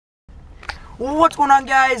What's going on,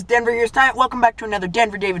 guys? Denver here's tonight. Welcome back to another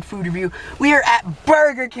Denver David food review. We are at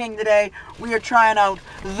Burger King today. We are trying out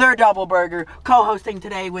their double burger. Co-hosting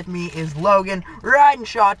today with me is Logan, riding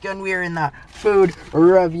shotgun. We are in the food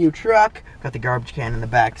review truck. Got the garbage can in the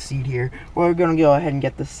back seat here. We're gonna go ahead and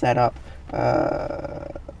get this set up. I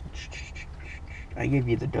gave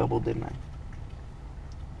you the double, didn't I?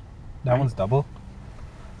 That one's double?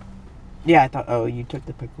 Yeah, I thought, oh, you took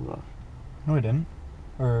the pickles off. No, I didn't.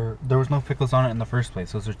 Or there was no pickles on it in the first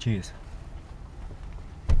place. Those are cheese.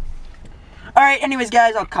 Alright, anyways,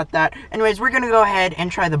 guys, I'll cut that. Anyways, we're going to go ahead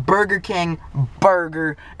and try the Burger King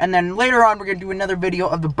burger. And then later on, we're going to do another video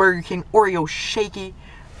of the Burger King Oreo shaky.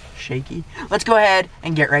 Let's go ahead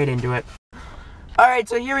and get right into it. Alright,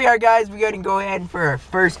 so here we are, guys. We're going to go ahead for our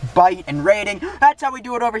first bite and rating. That's how we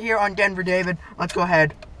do it over here on Denver David. Let's go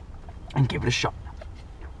ahead and give it a shot.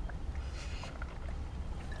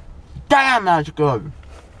 Damn, that's good.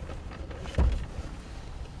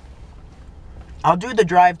 I'll do the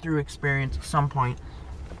drive-through experience at some point.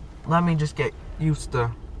 Let me just get used to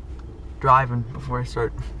driving before I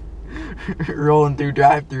start rolling through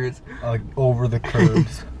drive-throughs. Like over the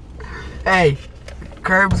curbs. Hey,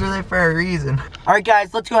 curbs are there for a reason. Alright,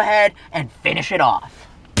 guys, let's go ahead and finish it off.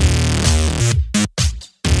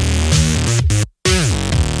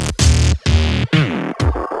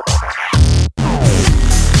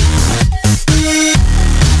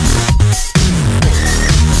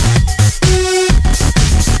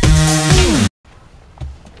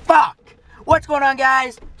 What's going on,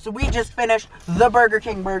 guys? So we just finished the Burger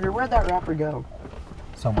King burger. Where'd that wrapper go?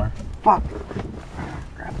 Somewhere. Fuck.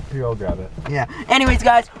 Here, I'll grab it. Yeah. Anyways,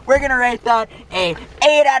 guys, we're gonna rate that a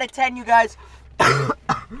 8 out of 10, you guys.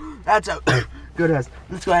 That's a good as.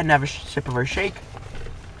 Let's go ahead and have a sip of our shake.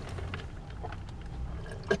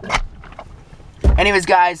 Anyways,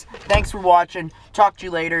 guys, thanks for watching. Talk to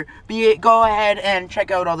you later. Go ahead and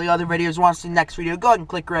check out all the other videos. You want to see the next video, go ahead and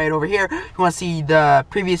click right over here. You want to see the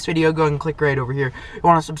previous video, go ahead and click right over here. You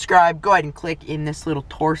want to subscribe, go ahead and click in this little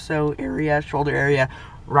torso area, shoulder area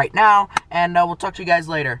right now. And we'll talk to you guys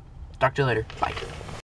later. Talk to you later. Bye.